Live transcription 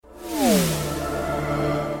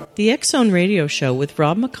The X Zone Radio Show with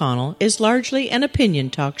Rob McConnell is largely an opinion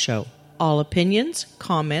talk show. All opinions,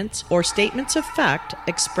 comments, or statements of fact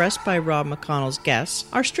expressed by Rob McConnell's guests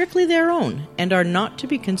are strictly their own and are not to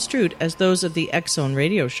be construed as those of the X Zone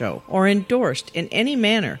Radio Show or endorsed in any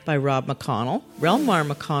manner by Rob McConnell, Relmar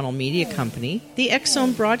McConnell Media Company, the X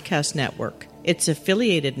Zone Broadcast Network, its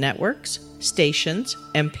affiliated networks, stations,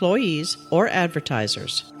 employees, or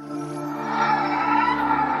advertisers.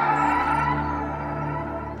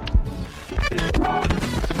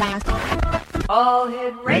 All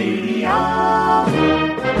Hit Radio.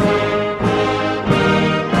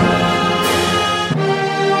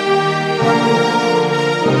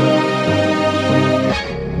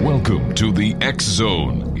 Welcome to the X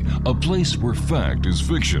Zone, a place where fact is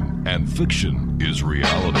fiction and fiction is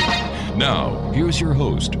reality. Now, here's your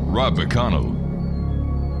host, Rob McConnell.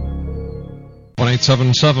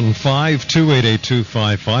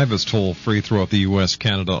 1-877-528-8255 is toll-free throughout the U.S.,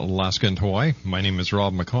 Canada, Alaska, and Hawaii. My name is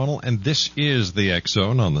Rob McConnell, and this is the X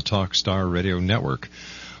Zone on the Talkstar Radio Network.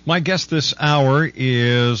 My guest this hour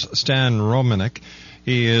is Stan Romanek.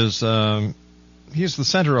 He is the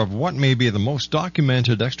center of what may be the most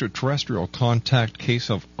documented extraterrestrial contact case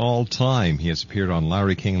of all time. He has appeared on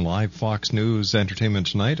Larry King Live, Fox News, Entertainment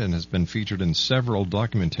Tonight, and has been featured in several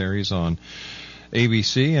documentaries on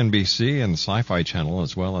ABC, NBC, and the Sci-Fi Channel,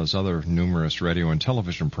 as well as other numerous radio and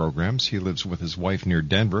television programs. He lives with his wife near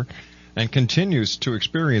Denver and continues to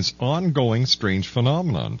experience ongoing strange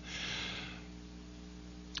phenomenon.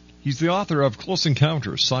 He's the author of Close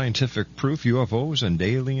Encounters, Scientific Proof UFOs and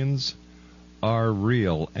Aliens Are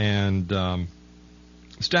Real. And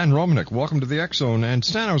Stan Romanek, welcome to the X Zone. And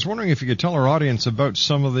Stan, I was wondering if you could tell our audience about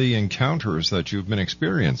some of the encounters that you've been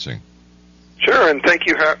experiencing. Sure, and thank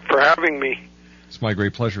you for having me. It's my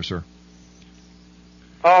great pleasure, sir.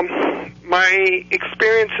 My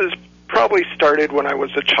experiences probably started when I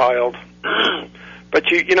was a child.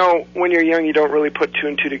 But, you know, when you're young, you don't really put two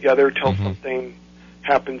and two together till something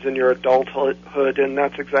happens in your adulthood, and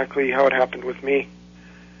that's exactly how it happened with me.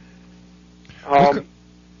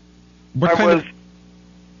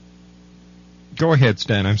 Go ahead,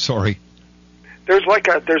 Stan. I'm sorry. There's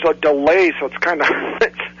a delay, so it's kind of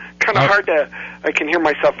hard to. I can hear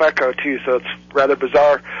myself echo too, so it's rather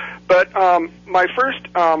bizarre. But my first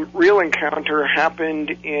real encounter happened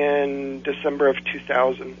in December of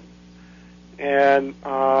 2000, and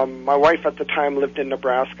my wife at the time lived in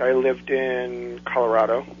Nebraska. I lived in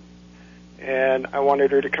Colorado, and I wanted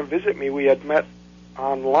her to come visit me. We had met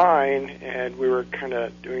online, and we were kind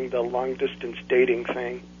of doing the long-distance dating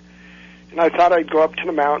thing. And I thought I'd go up to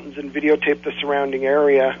the mountains and videotape the surrounding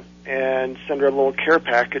area and send her a little care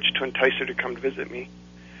package to entice her to come visit me.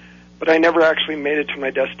 But I never actually made it to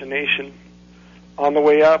my destination. On the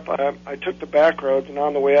way up, I took the back roads, and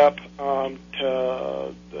on the way up to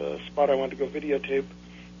the spot I wanted to go videotape,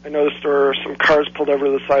 I noticed there were some cars pulled over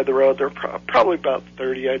to the side of the road. There were probably about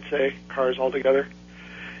 30, I'd say, cars altogether.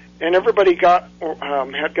 And everybody had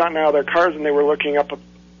gotten out of their cars, and they were looking up to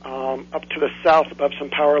the south above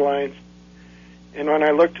some power lines. And when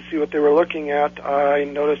I looked to see what they were looking at, I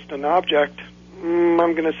noticed an object, I'm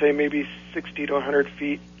going to say maybe 60 to 100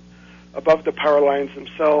 feet above the power lines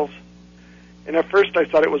themselves. And at first I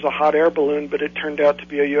thought it was a hot air balloon, but it turned out to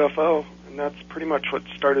be a UFO, and that's pretty much what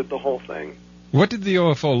started the whole thing. What did the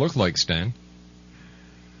UFO look like, Stan?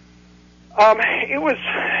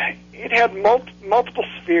 It had multiple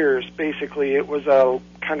spheres, basically. It was a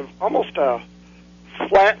kind of almost a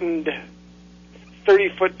flattened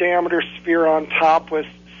 30-foot diameter sphere on top with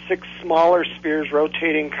 6 smaller spheres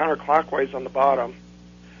rotating counterclockwise on the bottom,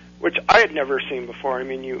 which I had never seen before. I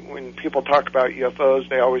mean, when people talk about UFOs,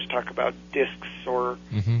 they always talk about discs or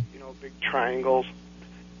big triangles.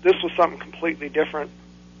 This was something completely different.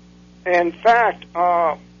 In fact,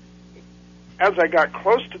 as I got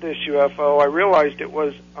close to this UFO, I realized it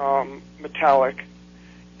was metallic,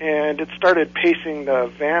 and it started pacing the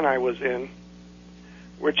van I was in,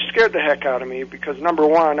 which scared the heck out of me because, number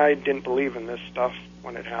one, I didn't believe in this stuff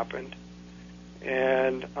when it happened.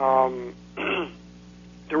 And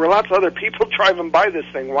there were lots of other people driving by this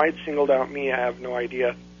thing. Why it singled out me, I have no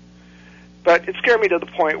idea. But it scared me to the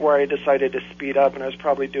point where I decided to speed up, and I was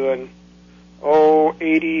probably doing,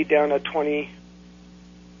 80 down a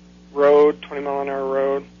 20-mile-an-hour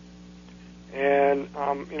road. And,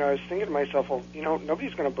 I was thinking to myself, well,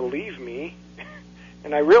 nobody's going to believe me.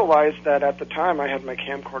 And I realized that at the time I had my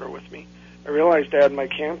camcorder with me. I realized I had my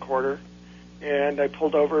camcorder, and I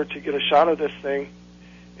pulled over to get a shot of this thing.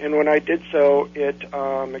 And when I did so, it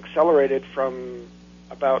accelerated from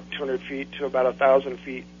about 200 feet to about 1,000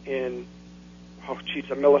 feet in, a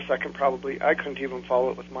millisecond probably. I couldn't even follow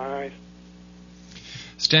it with my eyes.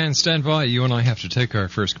 Stan, stand by. You and I have to take our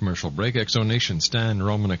first commercial break. Exonation, Stan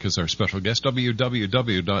Romanek is our special guest.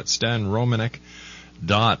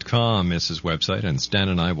 www.stanromanek.com is his website, and Stan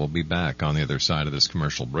and I will be back on the other side of this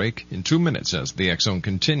commercial break in 2 minutes as the X Zone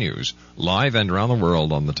continues live and around the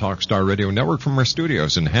world on the Talkstar Radio Network from our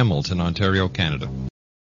studios in Hamilton, Ontario, Canada.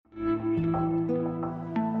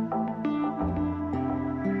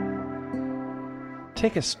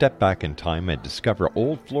 Take a step back in time and discover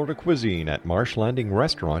old Florida cuisine at Marsh Landing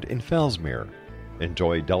Restaurant in Fellsmere.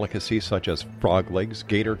 Enjoy delicacies such as frog legs,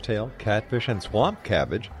 gator tail, catfish, and swamp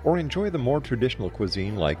cabbage, or enjoy the more traditional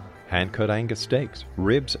cuisine like hand-cut Angus steaks,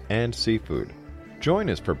 ribs, and seafood. Join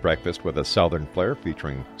us for breakfast with a southern flair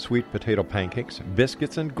featuring sweet potato pancakes,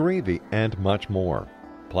 biscuits and gravy, and much more.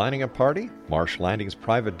 Planning a party? Marsh Landing's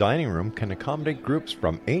private dining room can accommodate groups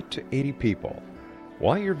from 8 to 80 people.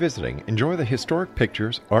 While you're visiting, enjoy the historic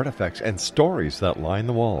pictures, artifacts, and stories that line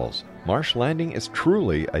the walls. Marsh Landing is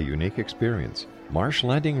truly a unique experience. Marsh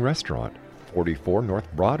Landing Restaurant, 44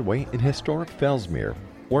 North Broadway in historic Fellsmere,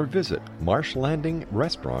 or visit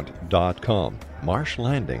marshlandingrestaurant.com. Marsh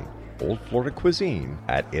Landing, old Florida cuisine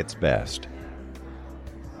at its best.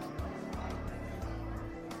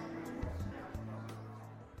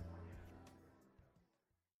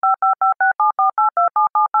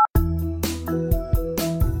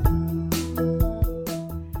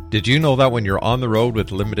 Did you know that when you're on the road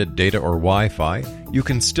with limited data or Wi-Fi, you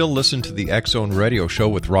can still listen to the X Zone Radio Show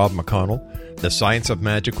with Rob McConnell, The Science of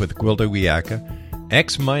Magic with Gwilda Wiyaka,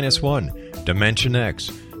 X-1, Dimension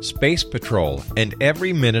X, Space Patrol, and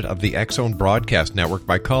every minute of the X Zone broadcast network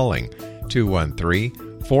by calling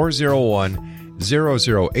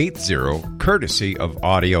 213-401-0080, courtesy of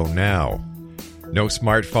Audio Now. No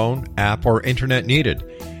smartphone, app, or internet needed.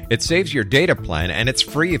 It saves your data plan, and it's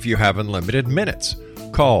free if you have unlimited minutes.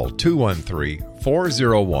 Call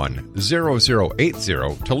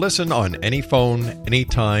 213-401-0080 to listen on any phone,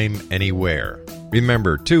 anytime, anywhere.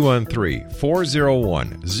 Remember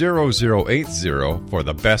 213-401-0080 for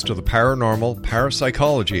the best of the paranormal,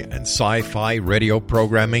 parapsychology, and sci-fi radio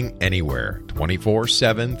programming anywhere,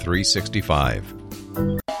 24/7, 365.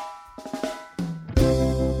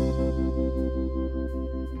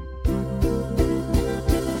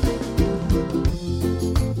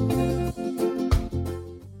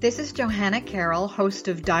 This is Johanna Carroll, host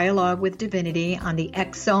of Dialogue with Divinity on the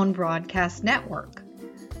X Zone Broadcast Network.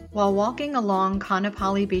 While walking along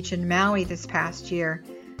Kaanapali Beach in Maui this past year,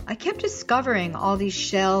 I kept discovering all these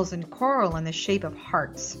shells and coral in the shape of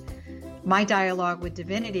hearts. My dialogue with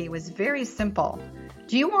Divinity was very simple.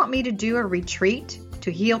 Do you want me to do a retreat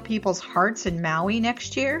to heal people's hearts in Maui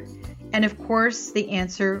next year? And of course, the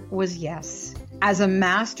answer was yes. As a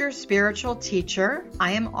master spiritual teacher,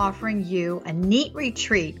 I am offering you a neat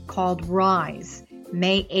retreat called Rise,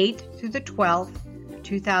 May 8th through the 12th,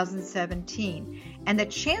 2017, and the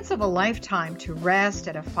chance of a lifetime to rest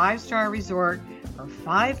at a 5-star resort for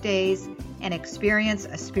 5 days and experience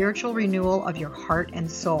a spiritual renewal of your heart and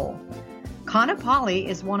soul. Kaanapali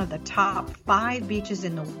is one of the top 5 beaches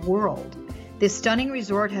in the world. This stunning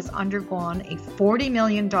resort has undergone a $40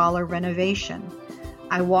 million renovation.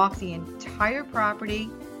 I walked the entire property,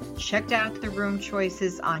 checked out the room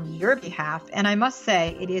choices on your behalf, and I must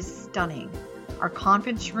say it is stunning. Our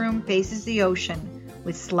conference room faces the ocean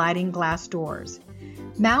with sliding glass doors.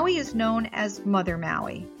 Maui is known as Mother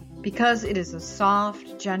Maui because it is a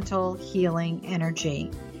soft, gentle, healing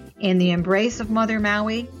energy. In the embrace of Mother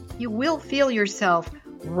Maui, you will feel yourself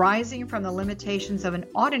rising from the limitations of an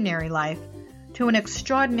ordinary life to an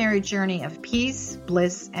extraordinary journey of peace,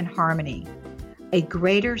 bliss, and harmony. A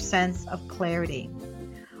greater sense of clarity.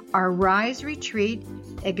 Our Rise Retreat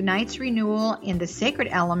ignites renewal in the sacred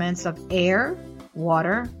elements of air,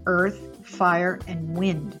 water, earth, fire, and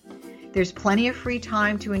wind. There's plenty of free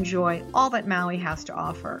time to enjoy all that Maui has to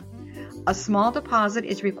offer. A small deposit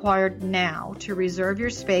is required now to reserve your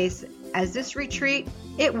space, as this retreat,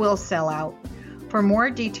 it will sell out. For more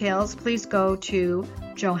details, please go to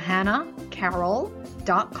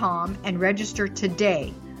johannacarroll.com and register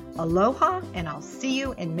today. Aloha, and I'll see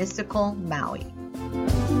you in mystical Maui.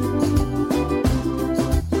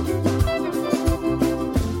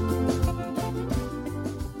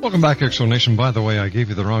 Welcome back, Exonation. By the way, I gave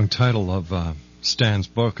you the wrong title of Stan's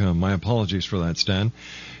book. My apologies for that, Stan.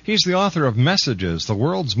 He's the author of Messages, the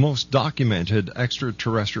world's most documented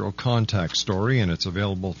extraterrestrial contact story, and it's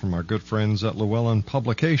available from our good friends at Llewellyn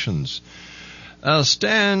Publications.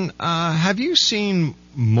 Stan, have you seen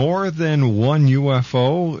more than one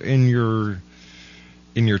UFO in your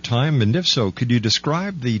time? And if so, could you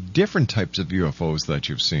describe the different types of UFOs that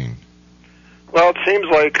you've seen? Well, it seems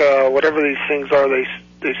like whatever these things are, they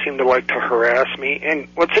they seem to like to harass me. And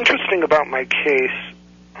what's interesting about my case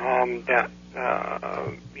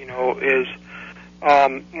is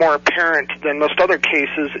more apparent than most other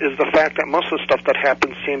cases is the fact that most of the stuff that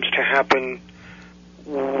happens seems to happen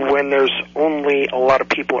when there's only a lot of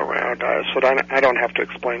people around, so that I don't have to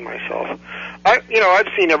explain myself. I've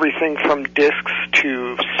seen everything from discs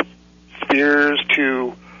to spheres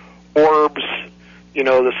to orbs,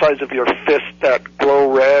 the size of your fist that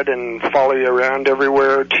glow red and follow you around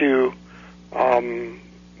everywhere, to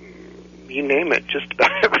you name it, just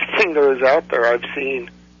about everything there is out there I've seen.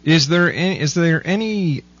 Is there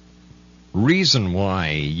any reason why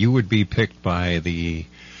you would be picked by the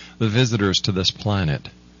visitors to this planet?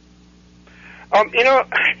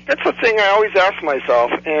 That's the thing I always ask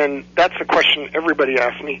myself, and that's the question everybody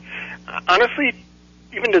asks me. Honestly,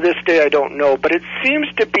 even to this day, I don't know, but it seems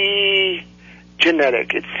to be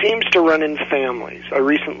genetic. It seems to run in families. I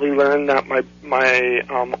recently learned that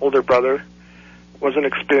my older brother was an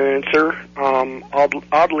experiencer,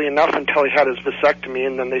 oddly enough, until he had his vasectomy,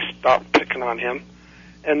 and then they stopped picking on him.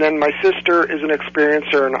 And then my sister is an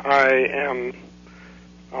experiencer, and I am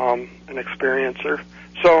an experiencer.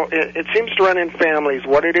 So it seems to run in families.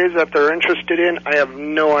 What it is that they're interested in, I have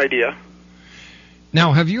no idea.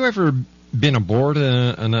 Now, have you ever been aboard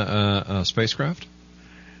a spacecraft?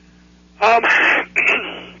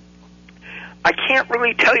 I can't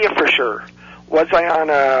really tell you for sure. Was I on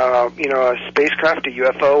a spacecraft, a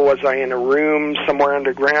UFO? Was I in a room somewhere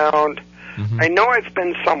underground? Mm-hmm. I know I've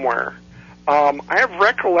been somewhere. I have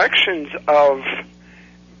recollections of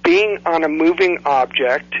being on a moving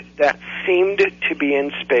object that seemed to be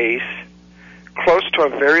in space, close to a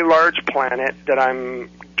very large planet that I'm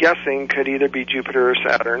guessing could either be Jupiter or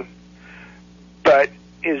Saturn. But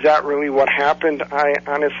is that really what happened? I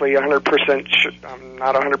honestly, I'm not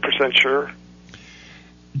 100% sure.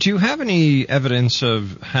 Do you have any evidence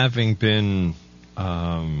of having been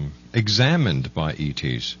examined by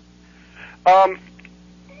ETs?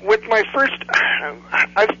 With my first,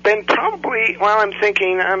 I've been probably, I'm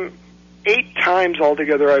thinking, 8 times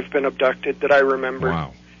altogether I've been abducted that I remember.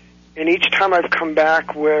 Wow. And each time I've come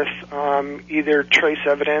back with either trace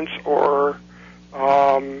evidence or,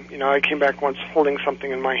 I came back once holding something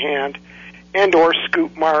in my hand, and or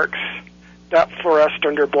scoop marks that fluoresced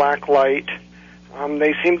under black light.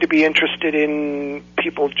 They seem to be interested in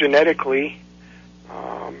people genetically,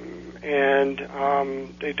 and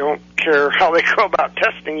they don't care how they go about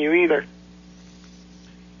testing you either.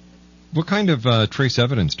 What kind of trace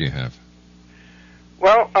evidence do you have?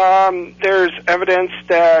 Well, there's evidence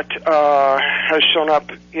that has shown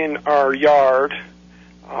up in our yard.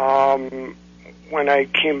 When I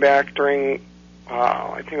came back during,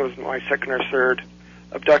 I think it was my second or third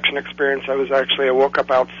abduction experience, I woke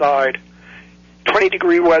up outside.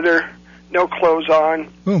 20-degree weather, no clothes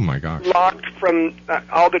on. Oh, my gosh. Locked from,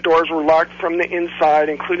 all the doors were locked from the inside,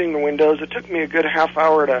 including the windows. It took me a good half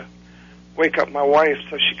hour to wake up my wife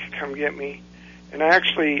so she could come get me. And I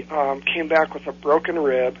actually came back with a broken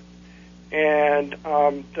rib, and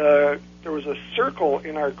there was a circle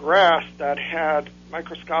in our grass that had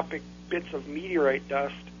microscopic bits of meteorite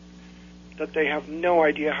dust that they have no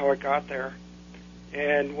idea how it got there.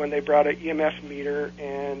 And when they brought an EMF meter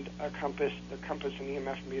and a compass, the compass and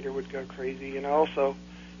EMF meter would go crazy. And also,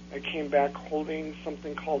 I came back holding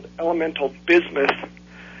something called elemental bismuth.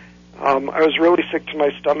 I was really sick to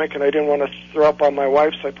my stomach, and I didn't want to throw up on my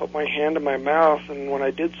wife, so I put my hand in my mouth, and when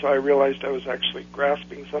I did so, I realized I was actually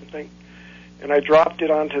grasping something. And I dropped it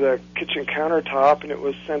onto the kitchen countertop, and it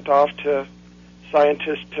was sent off to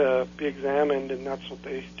scientists to be examined, and that's what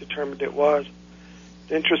they determined it was.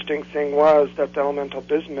 The interesting thing was that the elemental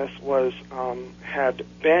bismuth had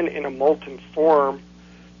been in a molten form,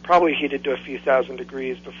 probably heated to a few thousand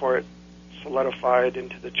degrees before it solidified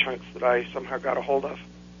into the chunks that I somehow got a hold of.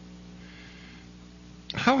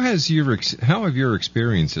 How have your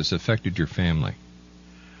experiences affected your family?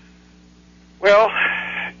 Well,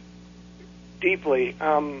 deeply.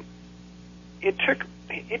 It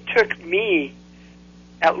took me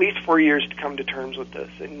at least 4 years to come to terms with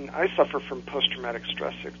this, and I suffer from post-traumatic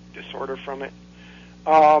stress disorder from it.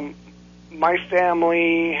 My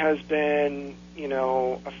family has been,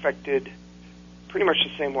 affected pretty much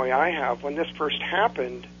the same way I have. When this first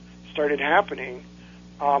started happening,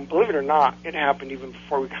 believe it or not, it happened even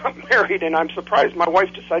before we got married, and I'm surprised my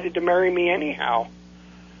wife decided to marry me anyhow.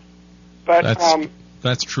 But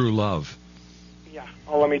that's true love. Yeah,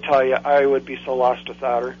 let me tell you, I would be so lost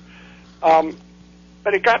without her.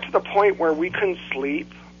 But it got to the point where we couldn't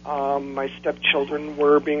sleep. My stepchildren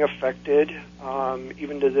were being affected.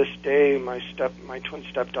 Even to this day, my twin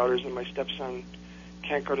stepdaughters and my stepson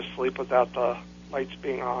can't go to sleep without the lights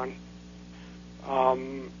being on.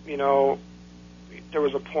 There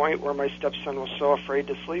was a point where my stepson was so afraid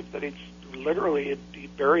to sleep that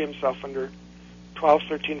he'd bury himself under 12,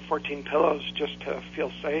 13, 14 pillows just to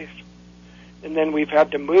feel safe. And then we've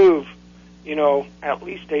had to move, at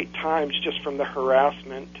least 8 times just from the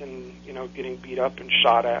harassment and, getting beat up and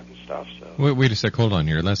shot at and stuff. So Wait a sec, hold on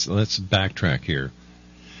here. Let's backtrack here.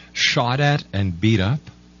 Shot at and beat up?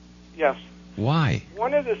 Yes. Why?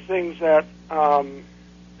 One of the things that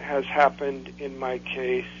has happened in my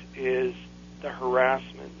case is the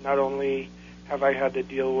harassment. Not only have I had to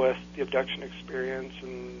deal with the abduction experience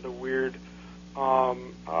and the weird stuff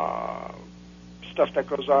that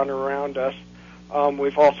goes on around us,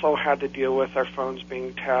 we've also had to deal with our phones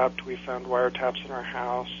being tapped. We found wiretaps in our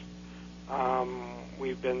house.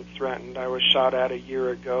 We've been threatened. I was shot at a year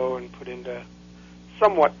ago and put into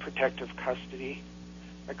somewhat protective custody.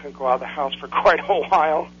 I couldn't go out of the house for quite a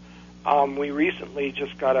while. We recently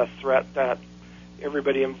just got a threat that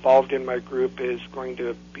everybody involved in my group is going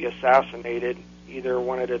to be assassinated, either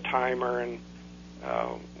one at a time or in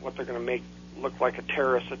what they're going to make look like a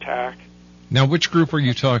terrorist attack. Now, which group are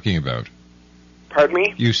you talking about? Pardon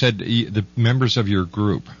me? You said the members of your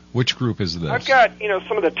group. Which group is this? I've got,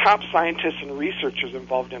 some of the top scientists and researchers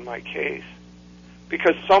involved in my case.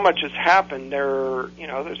 Because so much has happened,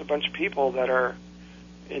 there's a bunch of people that are,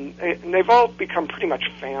 and they've all become pretty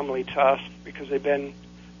much family to us because they've been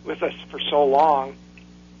with us for so long.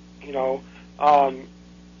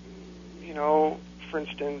 For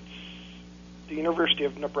instance, the University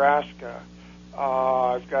of Nebraska.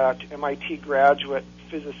 I've got MIT graduate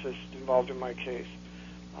physicists involved in my case.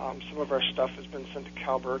 Some of our stuff has been sent to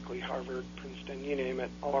Cal Berkeley, Harvard, Princeton, you name it,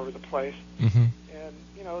 all over the place. Mm-hmm. And,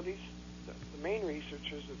 the main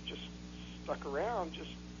researchers have just stuck around just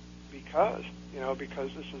because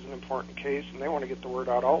this is an important case and they want to get the word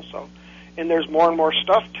out also. And there's more and more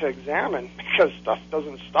stuff to examine because stuff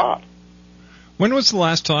doesn't stop. When was the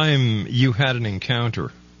last time you had an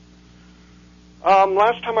encounter?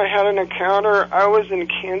 Last time I had an encounter, I was in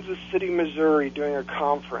Kansas City, Missouri doing a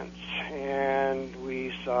conference, and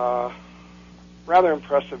we saw a rather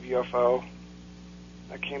impressive UFO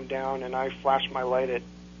that came down, and I flashed my light at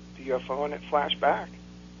the UFO, and it flashed back.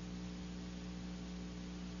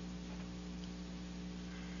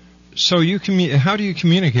 So how do you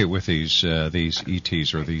communicate with these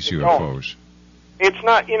ETs or these UFOs? It's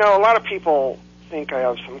not, a lot of people think I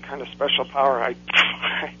have some kind of special power. I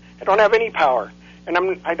don't have any power, and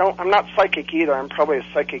I'm not psychic either. I'm probably as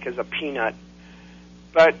psychic as a peanut.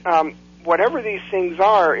 But whatever these things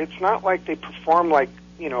are, it's not like they perform like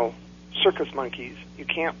circus monkeys.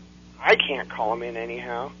 I can't call them in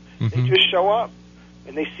anyhow. Mm-hmm. They just show up,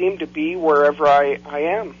 and they seem to be wherever I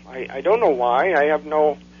am. I don't know why. I have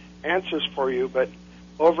no answers for you, but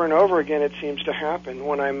over and over again it seems to happen.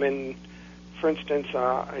 When I'm in, for instance,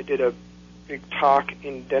 I did a big talk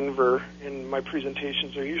in Denver, and my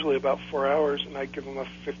presentations are usually about 4 hours, and I give them a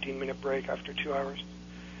 15-minute break after 2 hours.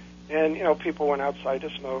 And, people went outside to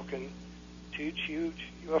smoke, and huge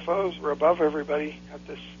UFOs were above everybody at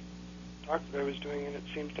this talk that I was doing, and it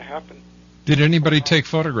seemed to happen. Did anybody take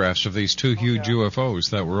photographs of these two huge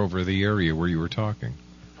UFOs that were over the area where you were talking?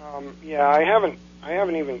 Yeah, I haven't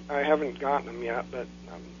gotten them yet, but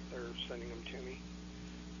they're sending them to me.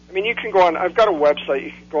 I mean, you can go on. I've got a website.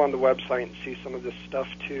 You can go on the website and see some of this stuff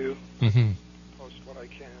too. Mm-hmm. Post what I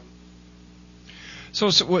can. So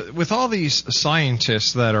with all these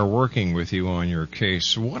scientists that are working with you on your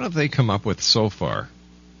case, what have they come up with so far?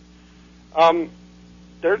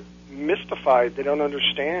 They're mystified. They don't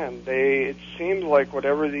understand. It seems like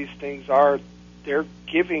whatever these things are, they're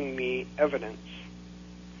giving me evidence.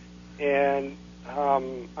 And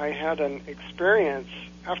I had an experience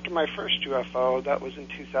after my first UFO. That was in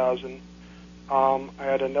 2000. I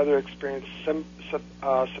had another experience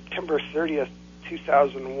September 30th,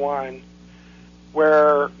 2001,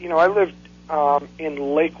 where, I lived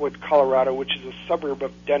in Lakewood, Colorado, which is a suburb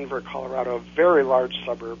of Denver, Colorado, a very large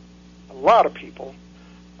suburb, a lot of people.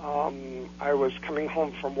 I was coming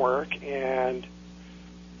home from work, and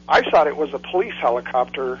I thought it was a police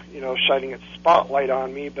helicopter, shining its spotlight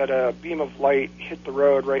on me, but a beam of light hit the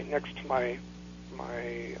road right next to my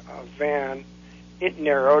van. It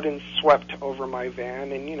narrowed and swept over my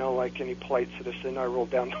van, and, like any polite citizen, I rolled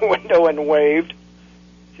down the window and waved,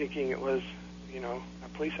 thinking it was, a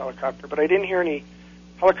police helicopter. But I didn't hear any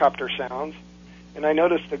helicopter sounds, and I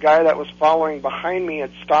noticed the guy that was following behind me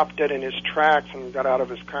had stopped dead in his tracks and got out of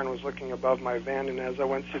his car and was looking above my van, and as I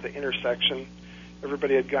went through the intersection,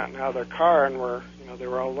 everybody had gotten out of their car and they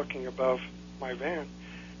were all looking above my van.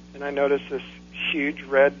 And I noticed this huge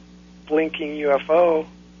red blinking UFO,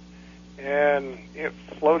 and it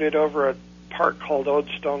floated over a park called Old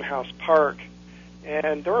Stonehouse Park,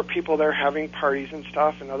 and there were people there having parties and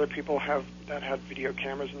stuff, and other people that had video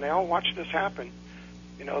cameras, and they all watched this happen.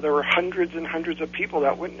 You know, there were hundreds and hundreds of people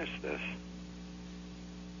that witnessed this.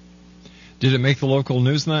 Did it make the local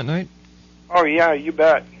news that night? Oh, yeah, you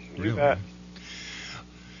bet. You Really? bet.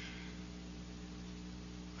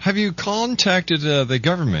 Have you contacted the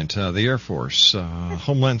government, the Air Force,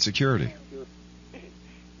 Homeland Security?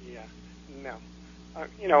 Yeah, no.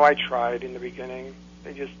 You know, I tried in the beginning.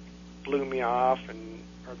 They just blew me off or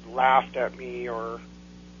laughed at me,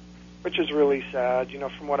 which is really sad. You know,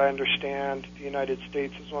 from what I understand, the United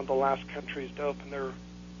States is one of the last countries to open their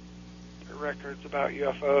records about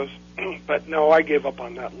UFOs. But no, I gave up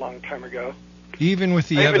on that a long time ago. Even with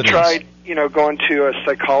the I evidence? even tried, you know, going to a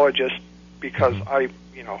psychologist because I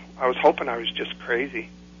was hoping I was just crazy.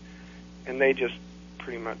 And they just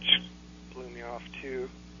pretty much blew me off, too.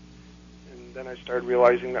 And then I started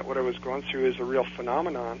realizing that what I was going through is a real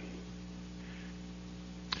phenomenon.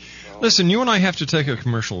 Listen, you and I have to take a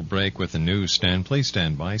commercial break with the news. Stan, please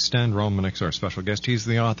stand by. Stan Romanek's our special guest. He's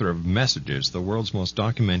the author of Messages, the world's most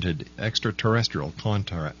documented extraterrestrial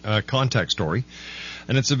contact story.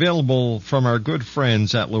 And it's available from our good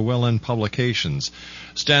friends at Llewellyn Publications.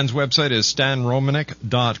 Stan's website is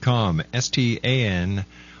stanromanek.com,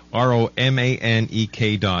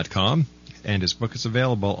 StanRomanek.com. And his book is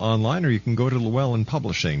available online, or you can go to Llewellyn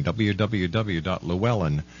Publishing,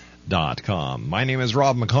 www.llewellyn.com. My name is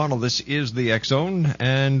Rob McConnell. This is the X-Zone,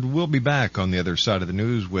 and we'll be back on the other side of the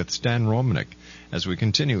news with Stan Romanek as we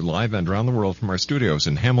continue live and around the world from our studios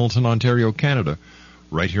in Hamilton, Ontario, Canada,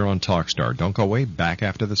 right here on Talkstar. Don't go away. Back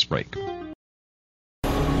after this break.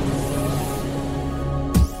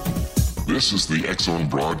 This is the X-Zone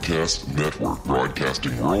Broadcast Network,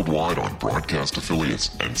 broadcasting worldwide on broadcast affiliates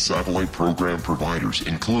and satellite program providers,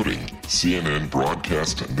 including CNN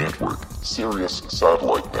Broadcast Network, Sirius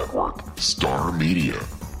Satellite Network, Star Media,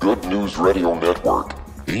 Good News Radio Network,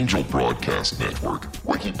 Angel Broadcast Network,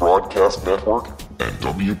 Wiki Broadcast Network, and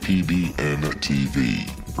WPBN TV.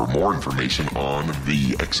 For more information on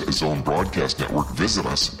the X-Zone Broadcast Network, visit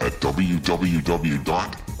us at www.xzbn.net.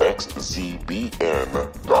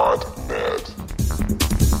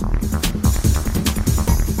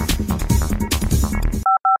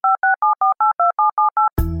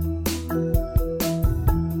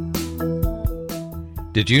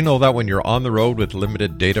 Did you know that when you're on the road with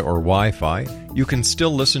limited data or Wi-Fi, you can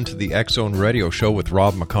still listen to the X-Zone Radio Show with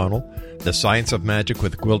Rob McConnell, The Science of Magic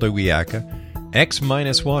with Gwilda Wiyaka,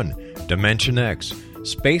 X-1, Dimension X,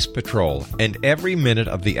 Space Patrol, and every minute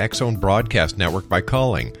of the X-Zone Broadcast Network by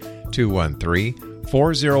calling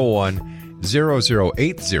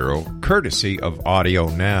 213-401-0080, courtesy of Audio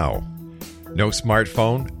Now. No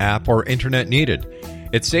smartphone, app, or internet needed.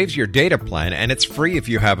 It saves your data plan, and it's free if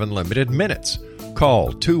you have unlimited minutes.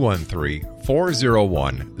 Call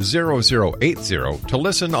 213-401-0080 to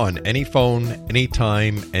listen on any phone,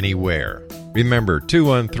 anytime, anywhere. Remember,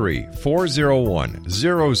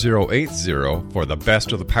 213-401-0080 for the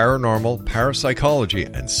best of the paranormal, parapsychology,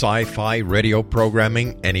 and sci-fi radio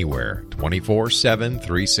programming anywhere, 24/7,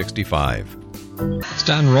 365.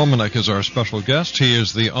 Stan Romanek is our special guest. He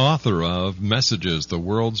is the author of Messages, the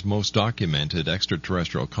world's most documented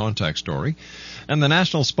extraterrestrial contact story. And the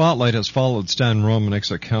national spotlight has followed Stan Romanek's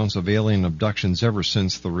accounts of alien abductions ever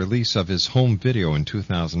since the release of his home video in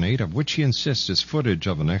 2008, of which he insists is footage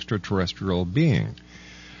of an extraterrestrial being.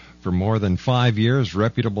 For more than 5 years,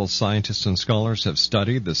 reputable scientists and scholars have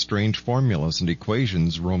studied the strange formulas and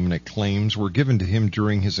equations Romanek claims were given to him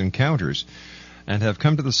during his encounters, and have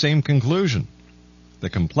come to the same conclusion. The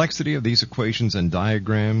complexity of these equations and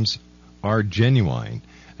diagrams are genuine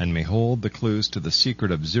and may hold the clues to the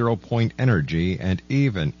secret of zero-point energy and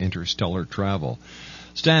even interstellar travel.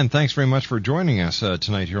 Stan, thanks very much for joining us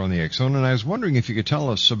tonight here on the X-Zone, and I was wondering if you could tell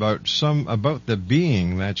us about the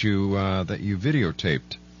being that you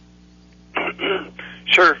videotaped.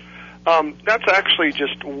 Sure. That's actually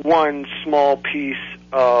just one small piece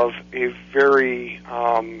of a very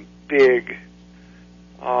big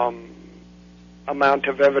amount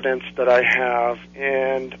of evidence that I have,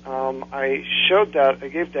 and I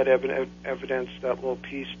gave that evidence, that little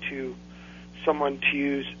piece, to someone to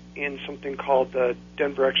use in something called the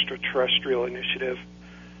Denver Extraterrestrial Initiative.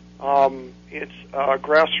 It's a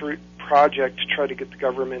grassroots project to try to get the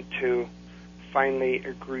government to finally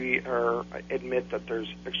agree or admit that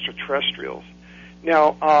there's extraterrestrials.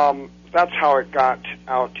 Now, that's how it got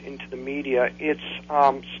out into the media. It's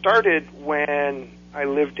started when I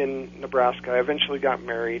lived in Nebraska. I eventually got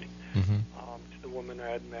married to the woman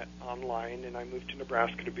I had met online, and I moved to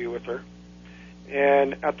Nebraska to be with her.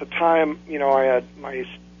 And at the time, I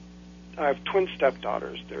have twin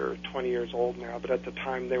stepdaughters. They're 20 years old now, but at the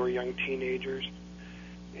time they were young teenagers.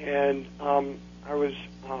 And I was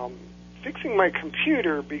fixing my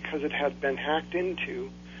computer because it had been hacked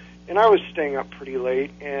into, and I was staying up pretty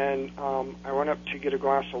late, and I went up to get a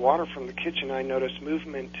glass of water from the kitchen. I noticed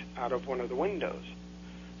movement out of one of the windows.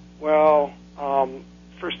 Well,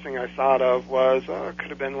 first thing I thought of was, it could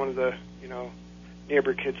have been one of the,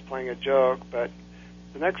 neighbor kids playing a joke, but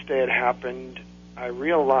the next day it happened, I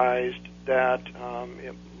realized that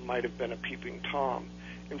it might have been a peeping Tom.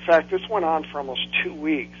 In fact, this went on for almost 2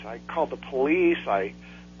 weeks. I called the police. I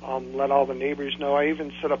let all the neighbors know. I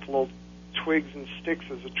even set up little twigs and sticks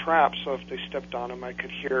as a trap, so if they stepped on them, I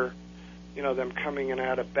could hear, them coming, and I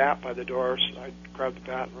had a bat by the door, so I'd grab the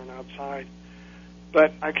bat and run outside.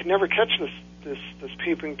 But I could never catch this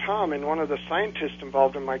peeping Tom, and one of the scientists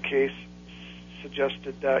involved in my case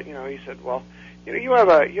suggested that, he said, well, you have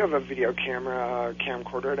a video camera,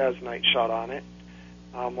 camcorder. It has night shot on it.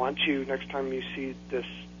 Why don't you, next time you see this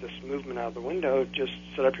movement out of the window, just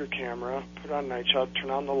set up your camera, put it on night shot, turn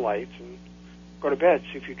on the lights, and go to bed,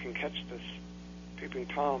 see if you can catch this peeping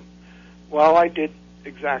Tom. Well, I did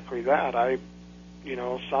exactly that. I,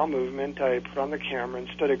 saw movement. I put on the camera.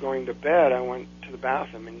 Instead of going to bed, I went to the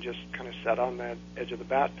bathroom and just kind of sat on the edge of the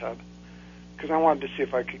bathtub because I wanted to see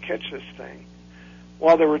if I could catch this thing.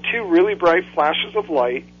 Well, there were two really bright flashes of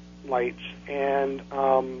lights, and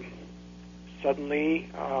suddenly,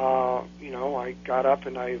 I got up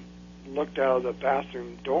and I looked out of the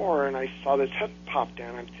bathroom door and I saw this head pop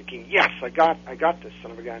down. I'm thinking, yes, I got this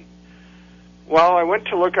son of a gun. Well, I went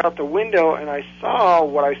to look out the window and I saw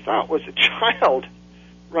what I thought was a child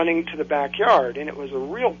running to the backyard, and it was a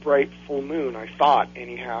real bright full moon, I thought,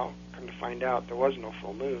 anyhow. Come to find out, there was no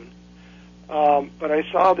full moon. But I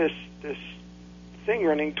saw this thing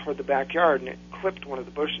running toward the backyard, and it clipped one of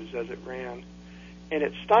the bushes as it ran. And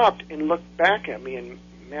it stopped and looked back at me, and,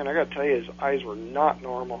 man, I got to tell you, his eyes were not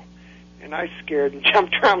normal. And I scared and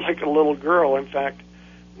jumped around like a little girl. In fact,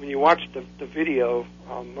 when you watch the video,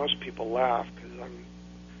 most people laugh because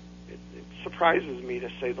it surprises me, to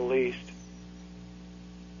say the least.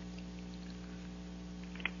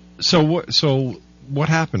 So what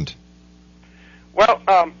happened? Well,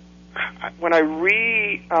 when I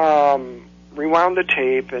rewound the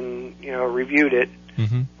tape and reviewed it,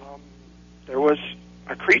 there was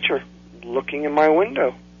a creature looking in my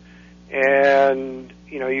window, and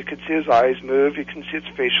you could see his eyes move, you can see its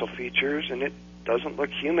facial features, and it doesn't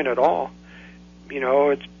look human at all.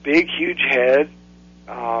 It's big, huge head,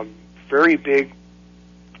 very big,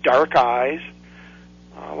 dark eyes.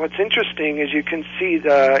 What's interesting is you can see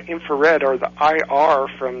the infrared or the IR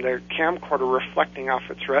from the camcorder reflecting off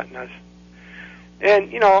its retinas.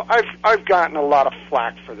 And, I've gotten a lot of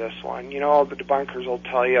flack for this one. All the debunkers will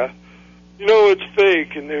tell you, it's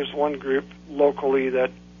fake, and there's one group locally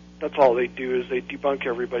that's all they do is they debunk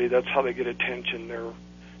everybody. That's how they get attention. They're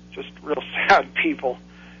just real sad people.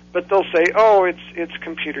 But they'll say, oh, it's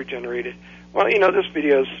computer generated. Well, this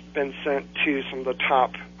video's been sent to some of the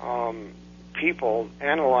top people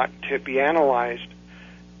to be analyzed,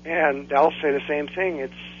 and they'll say the same thing.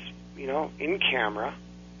 It's, in camera.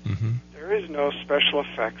 Mm-hmm. There is no special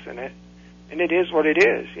effects in it, and it is what it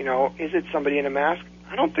is. Is it somebody in a mask?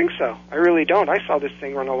 I don't think so. I really don't. I saw this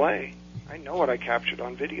thing run away. I know what I captured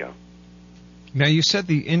on video. Now, you said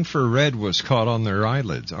the infrared was caught on their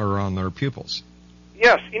eyelids or on their pupils.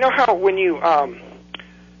 Yes. You know how when you, a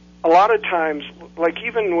lot of times, like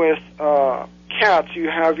even with cats, you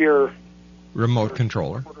have your remote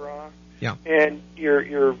controller. Yeah. And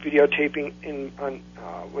you're videotaping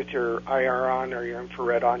with your IR on or your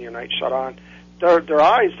infrared on, your night shot on. Their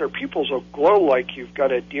eyes, their pupils will glow like you've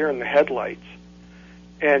got a deer in the headlights.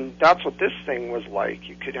 And that's what this thing was like.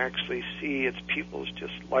 You could actually see its pupils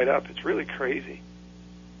just light up. It's really crazy.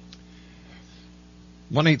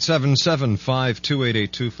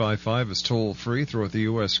 1-877-528-8255 is toll free throughout the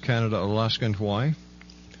U.S., Canada, Alaska, and Hawaii.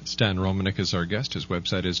 Stan Romanek is our guest. His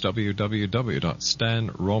website is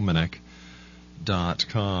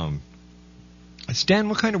www.stanromanek.com. Stan,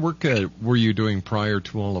 what kind of work were you doing prior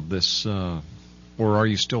to all of this, or are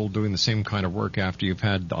you still doing the same kind of work after you've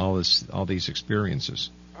had all these experiences?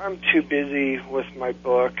 I'm too busy with my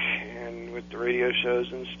book and with the radio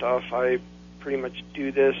shows and stuff. I pretty much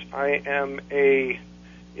do this. I am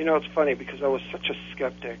it's funny because I was such a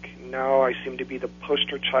skeptic. Now I seem to be the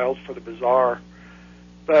poster child for the bizarre.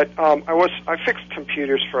 But I fixed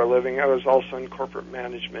computers for a living. I was also in corporate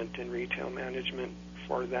management and retail management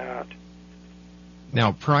for that.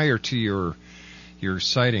 Now, prior to your your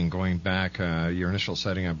sighting going back, your initial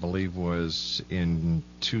sighting, I believe, was in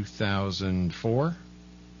 2004?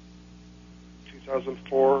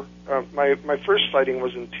 2004. My first sighting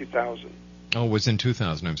was in 2000. Oh, it was in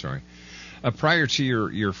 2000, I'm sorry. Prior to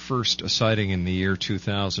your first sighting in the year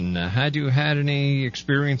 2000, had you had any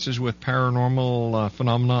experiences with paranormal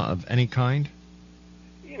phenomena of any kind?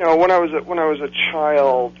 You know, when I was a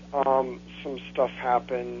child, some stuff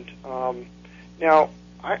happened. Now,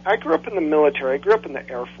 I grew up in the military. I grew up in the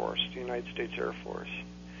Air Force, the United States Air Force,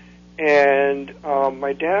 and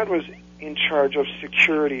my dad was in charge of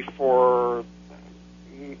security for.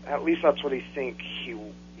 At least that's what he thinks he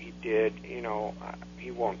did. You know,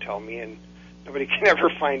 he won't tell me, and nobody can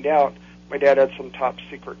ever find out. My dad had some top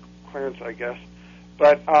secret clearance, I guess.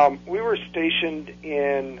 But we were stationed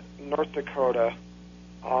in North Dakota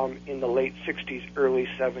in the late 60s, early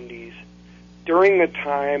 70s, during the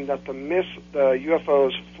time that the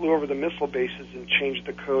UFOs flew over the missile bases and changed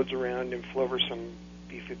the codes around and flew over some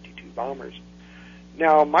B-52 bombers.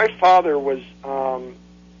 Now, my father would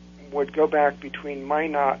go back between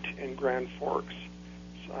Minot and Grand Forks,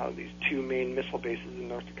 these two main missile bases in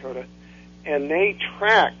North Dakota, and they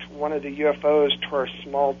tracked one of the UFOs to our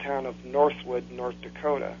small town of Northwood, North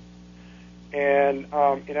Dakota. And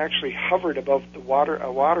it actually hovered above a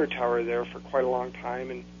water tower there for quite a long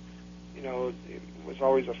time. And you know, it was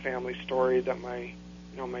always a family story that my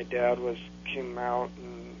dad came out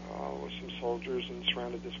and with some soldiers and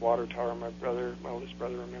surrounded this water tower. My oldest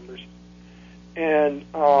brother remembers. And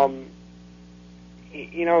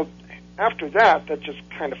you know, after that just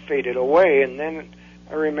kind of faded away. And then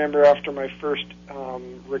I remember after my first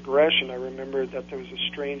regression, I remember that there was a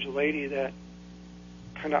strange lady that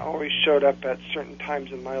kind of always showed up at certain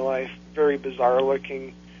times in my life, very bizarre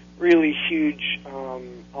looking, really huge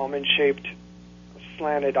almond-shaped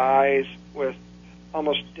slanted eyes with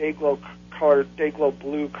almost day-glow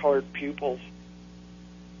blue colored pupils.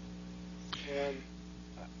 And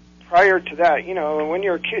prior to that, you know, when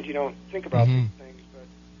you're a kid, you don't think about these things.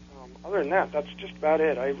 But other than that, that's just about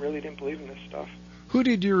it. I really didn't believe in this stuff. Who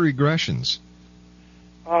did your regressions?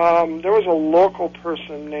 There was a local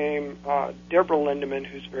person named Deborah Lindemann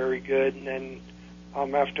who's very good, and then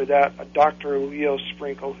after that, a Dr. Leo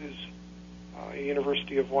Sprinkle, who's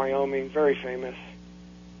University of Wyoming, very famous,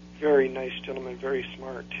 very nice gentleman, very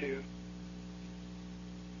smart too.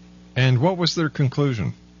 And what was their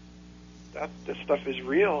conclusion? That this stuff is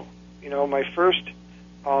real. You know, my first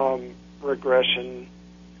regression,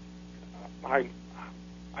 I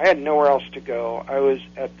had nowhere else to go. I was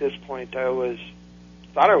at this point,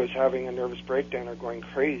 thought I was having a nervous breakdown or going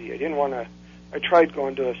crazy. I didn't want to. I tried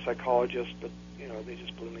going to a psychologist, but you know, they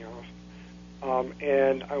just blew me off.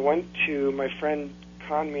 And I went to, my friend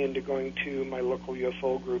conned me into going to my local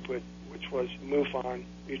UFO group, which was MUFON,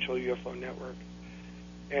 Mutual UFO Network.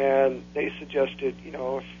 And they suggested, you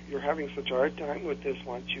know, if you're having such a hard time with this,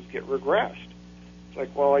 why don't you get regressed? It's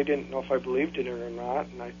like, well, I didn't know if I believed in it or not,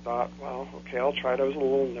 and I thought, well, okay, I'll try it. I was a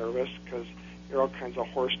little nervous because there are all kinds of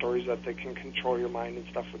horror stories that they can control your mind and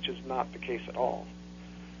stuff, which is not the case at all.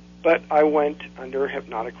 But I went under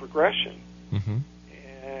hypnotic regression. Mm-hmm.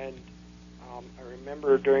 And I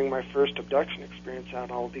remember during my first abduction experience, I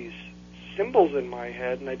had all these symbols in my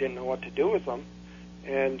head, and I didn't know what to do with them.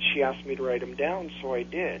 And she asked me to write them down, so I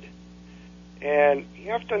did. And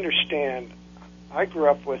you have to understand, I grew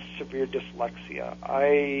up with severe dyslexia.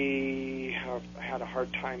 I have had a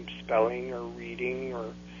hard time spelling or reading,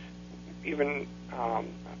 or even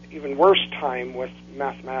worse time with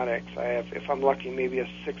mathematics. I have, if I'm lucky, maybe a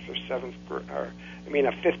fifth or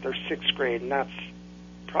sixth grade, and that's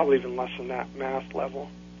probably even less than that math level.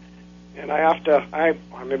 And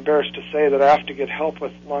I'm embarrassed to say that I have to get help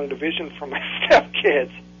with long division from my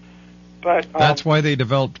stepkids. But that's why they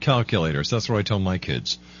developed calculators. That's what I tell my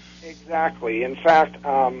kids. Exactly. In fact,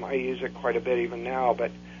 I use it quite a bit even now.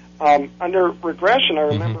 But under regression, I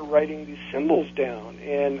remember writing these symbols down,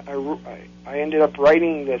 and I ended up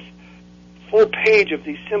writing this full page of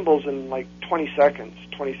these symbols in like 30 seconds.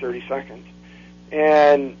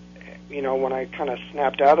 And, you know, when I kind of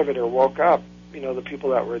snapped out of it or woke up, you know, the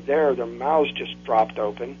people that were there, their mouths just dropped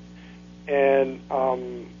open. And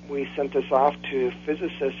we sent this off to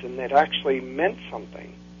physicists, and it actually meant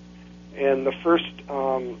something. And the first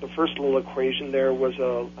little equation there was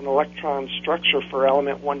an electron structure for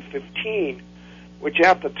element 115, which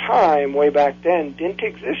at the time, way back then, didn't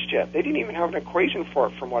exist yet. They didn't even have an equation for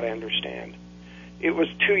it, from what I understand. It was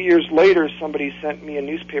 2 years later somebody sent me a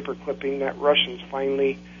newspaper clipping that Russians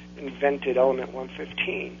finally invented element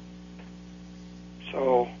 115.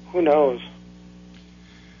 So, who knows?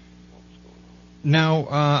 Now,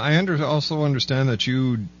 I also understand that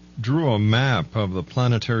you drew a map of the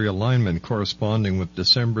planetary alignment corresponding with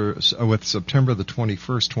September the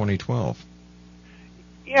 21st, 2012.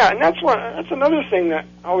 Yeah, and that's another thing that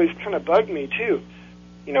always kind of bugged me too.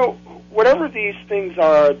 You know, whatever these things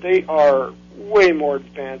are, they are way more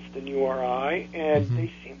advanced than you or I, and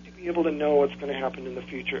they seem to be able to know what's going to happen in the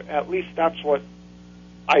future. At least that's what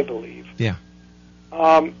I believe. Yeah.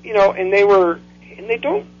 You know, and they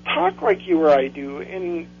don't talk like you or I do,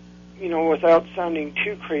 and you know, without sounding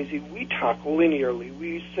too crazy, we talk linearly.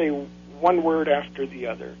 We say one word after the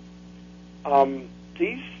other.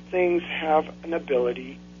 These things have an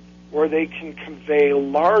ability where they can convey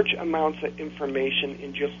large amounts of information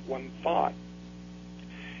in just one thought.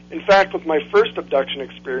 In fact, with my first abduction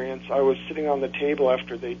experience, I was sitting on the table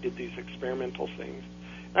after they did these experimental things,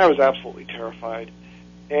 and I was absolutely terrified.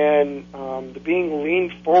 And the being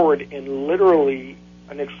leaned forward, and literally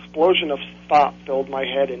an explosion of thought filled my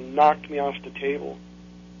head and knocked me off the table.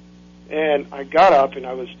 And I got up, and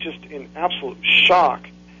I was just in absolute shock.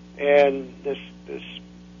 And this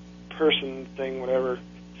person thing, whatever,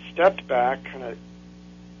 stepped back, kind of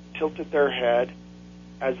tilted their head,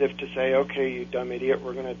 as if to say, okay, you dumb idiot,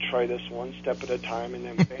 we're going to try this one step at a time, and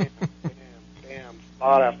then bam, bam, bam,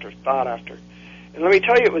 thought after thought after. And let me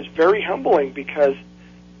tell you, it was very humbling because,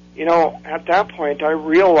 you know, at that point I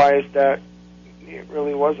realized that it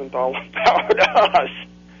really wasn't all about us,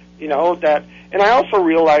 you know, that, and I also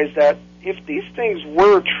realized that if these things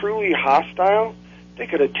were truly hostile, they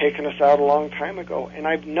could have taken us out a long time ago. And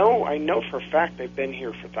I know for a fact they've been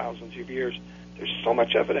here for thousands of years. There's so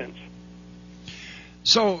much evidence.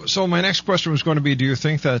 So my next question was going to be, do you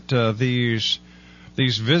think that these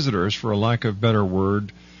visitors, for a lack of a better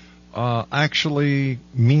word, actually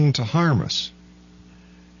mean to harm us?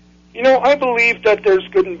 You know, I believe that there's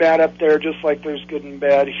good and bad up there, just like there's good and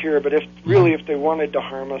bad here. But if they wanted to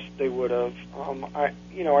harm us, they would have. I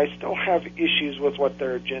still have issues with what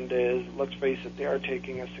their agenda is. Let's face it, they are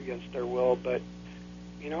taking us against their will. But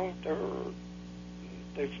you know,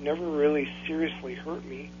 they've never really seriously hurt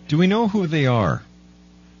me. Do we know who they are?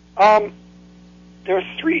 There are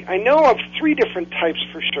three. I know of three different types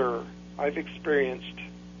for sure. I've experienced,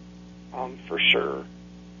 for sure.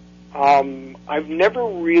 I've never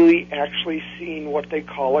really actually seen what they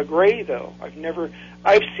call a gray, though.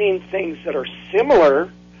 I've seen things that are similar,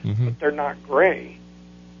 but they're not gray.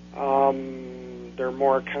 They're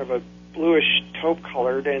more kind of a bluish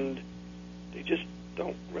taupe-colored, and they just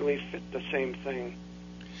don't really fit the same thing.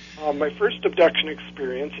 My first abduction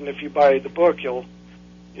experience, and if you buy the book,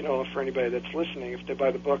 for anybody that's listening, if they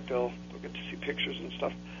buy the book, they'll get to see pictures and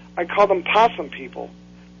stuff. I call them possum people.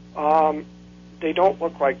 They don't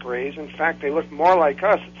look like grays. In fact, they look more like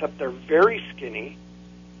us, except they're very skinny.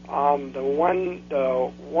 The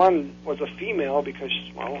one was a female because,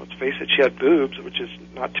 well, let's face it, she had boobs, which is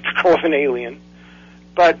not typical of an alien.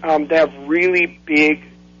 But they have really big,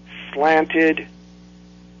 slanted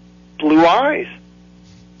blue eyes.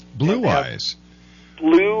 Blue eyes?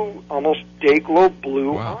 Blue, almost day-glow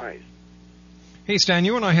blue eyes. Hey, Stan,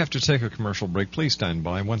 you and I have to take a commercial break. Please stand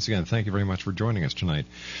by. Once again, thank you very much for joining us tonight.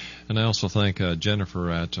 And I also thank Jennifer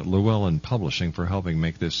at Llewellyn Publishing for helping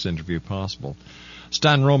make this interview possible.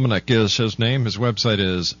 Stan Romanek is his name. His website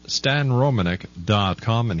is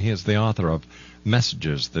stanromanek.com, and he is the author of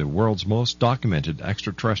Messages, the world's most documented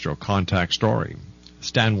extraterrestrial contact story.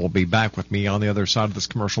 Stan will be back with me on the other side of this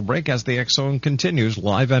commercial break as the X Zone continues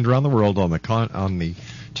live and around the world on the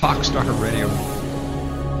Talkstar Radio.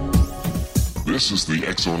 This is the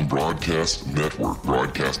X Zone Broadcast Network,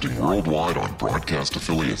 broadcasting worldwide on broadcast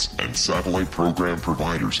affiliates and satellite program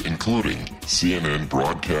providers, including CNN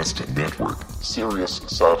Broadcast Network, Sirius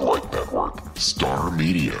Satellite Network, Star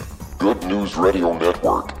Media, Good News Radio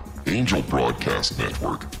Network, Angel Broadcast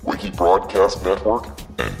Network, Wiki Broadcast Network,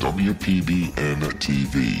 and WPBN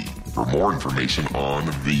TV. For more information on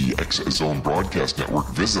the X Zone Broadcast Network,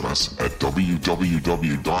 visit us at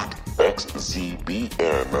www.xzbn.net.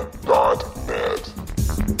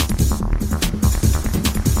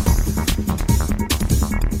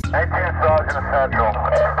 19 Sergeant Central.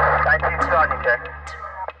 19 Sergeant, check.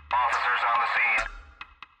 Officers on the scene.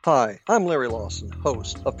 Hi, I'm Larry Lawson,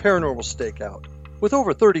 host of Paranormal Stakeout. With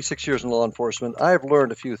over 36 years in law enforcement, I have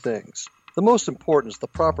learned a few things. The most important is the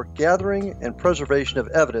proper gathering and preservation of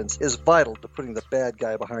evidence is vital to putting the bad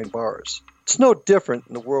guy behind bars. It's no different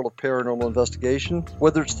in the world of paranormal investigation.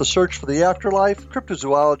 Whether it's the search for the afterlife,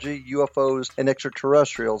 cryptozoology, UFOs, and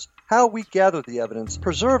extraterrestrials, how we gather the evidence,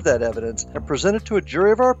 preserve that evidence, and present it to a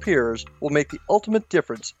jury of our peers will make the ultimate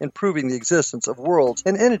difference in proving the existence of worlds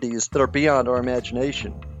and entities that are beyond our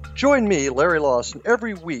imagination. Join me, Larry Lawson,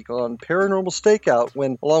 every week on Paranormal Stakeout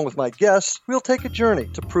when, along with my guests, we'll take a journey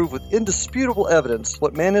to prove with indisputable evidence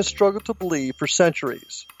what man has struggled to believe for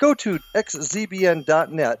centuries. Go to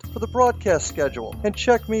xzbn.net for the broadcast schedule and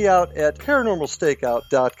check me out at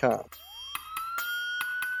paranormalstakeout.com.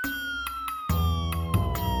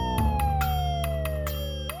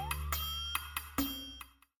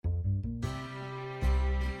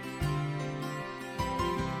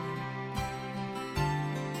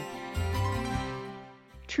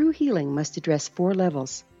 True healing must address 4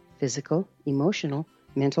 levels: physical, emotional,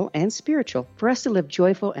 mental, and spiritual, for us to live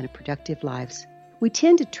joyful and productive lives. We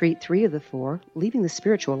tend to treat 3 of the 4, leaving the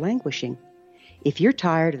spiritual languishing. If you're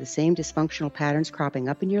tired of the same dysfunctional patterns cropping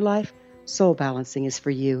up in your life, Soul Balancing is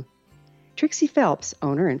for you. Trixie Phelps,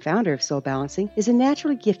 owner and founder of Soul Balancing, is a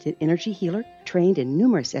naturally gifted energy healer trained in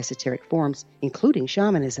numerous esoteric forms, including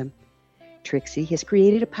shamanism. Trixie has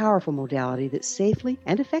created a powerful modality that safely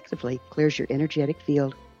and effectively clears your energetic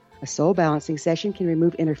field. A soul balancing session can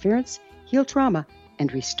remove interference, heal trauma,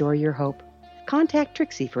 and restore your hope. Contact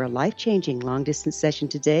Trixie for a life-changing long-distance session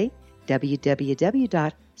today,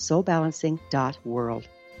 www.soulbalancing.world.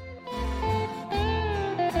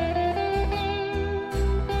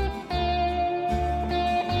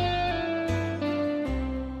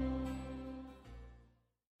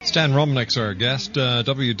 Stan Romanek's our guest,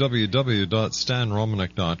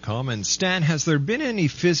 www.stanromanek.com. And Stan, has there been any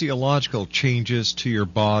physiological changes to your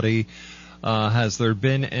body? Has there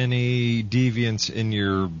been any deviance in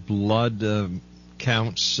your blood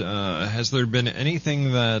counts? Has there been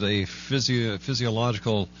anything that a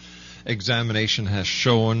physiological examination has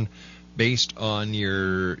shown based on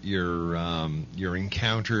your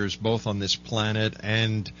encounters both on this planet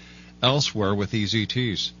and elsewhere with these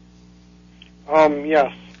ETs?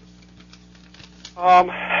 Yes.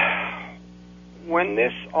 When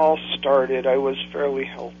this all started, I was fairly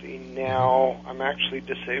healthy. Now I'm actually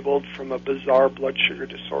disabled from a bizarre blood sugar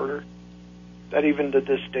disorder that even to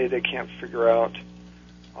this day they can't figure out.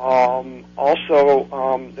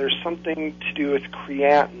 Also, there's something to do with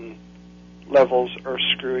creatinine levels are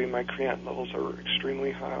screwy. My creatinine levels are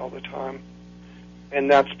extremely high all the time.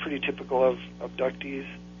 And that's pretty typical of abductees.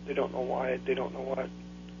 They don't know why. They don't know what.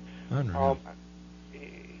 I know.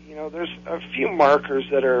 There's a few markers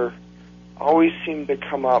that always seem to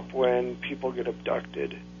come up when people get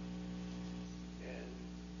abducted. And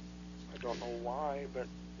I don't know why, but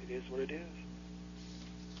it is what it is.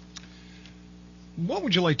 What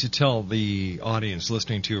would you like to tell the audience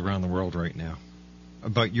listening to you around the world right now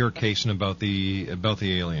about your case and about the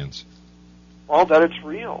aliens? Well, that it's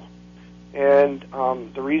real. And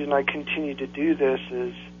the reason I continue to do this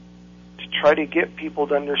is to try to get people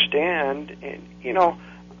to understand. And,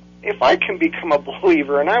 if I can become a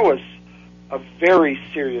believer, and I was a very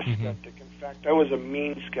serious skeptic. In fact, I was a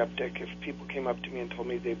mean skeptic. If people came up to me and told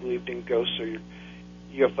me they believed in ghosts or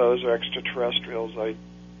UFOs or extraterrestrials, I'd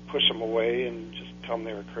push them away and just tell them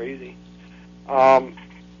they were crazy.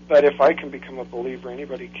 But if I can become a believer,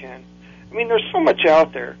 anybody can. I mean, there's so much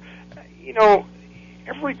out there.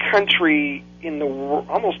 Every country in the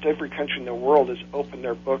almost every country in the world has opened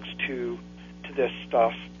their books to this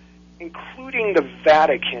stuff, including the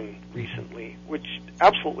Vatican recently, which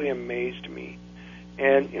absolutely amazed me.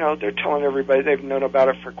 And, they're telling everybody they've known about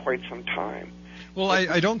it for quite some time. Well,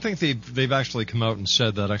 I don't think they've actually come out and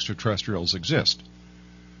said that extraterrestrials exist.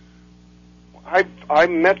 I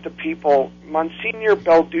met the people, Monsignor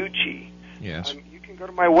Balducci. Yes. You can go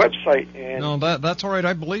to my website and... No, that's all right,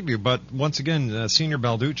 I believe you. But once again, Senior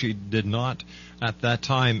Balducci did not, at that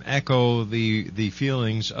time, echo the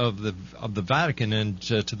feelings of the Vatican. And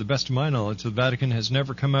to the best of my knowledge, the Vatican has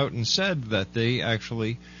never come out and said that they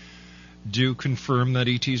actually do confirm that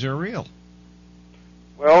ETs are real.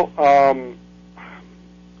 Well,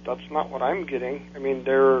 that's not what I'm getting. I mean,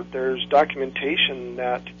 there's documentation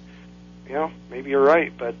that, maybe you're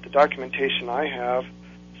right, but the documentation I have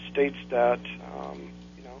states that,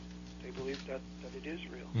 they believe that it is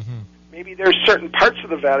real. Mm-hmm. Maybe there's certain parts of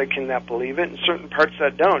the Vatican that believe it and certain parts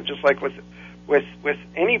that don't, just like with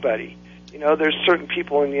anybody. There's certain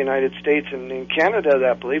people in the United States and in Canada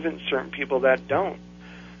that believe it and certain people that don't.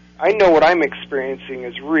 I know what I'm experiencing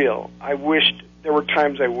is real. There were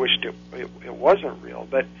times I wished it wasn't real,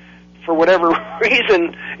 but for whatever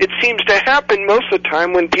reason, it seems to happen most of the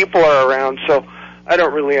time when people are around, so I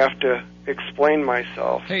don't really have to explain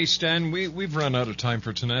myself. Hey, Stan, we've run out of time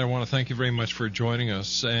for tonight. I want to thank you very much for joining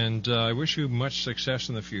us, and I wish you much success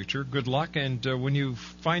in the future. Good luck, and when you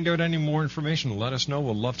find out any more information, let us know.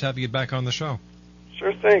 We'll love to have you back on the show.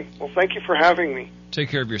 Sure thing. Well, thank you for having me. Take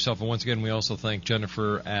care of yourself, and once again, we also thank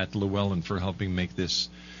Jennifer at Llewellyn for helping make this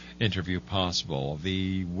interview possible.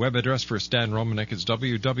 The web address for Stan Romanek is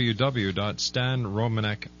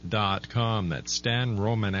www.stanromanek.com. That's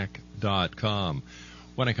stanromanek.com.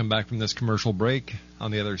 When I come back from this commercial break,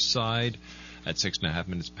 on the other side, at 6.5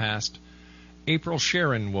 minutes past, April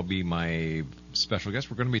Sharon will be my special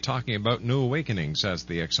guest. We're going to be talking about New Awakenings as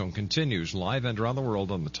the X Zone continues live and around the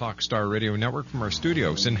world on the Talkstar Radio Network from our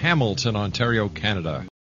studios in Hamilton, Ontario, Canada.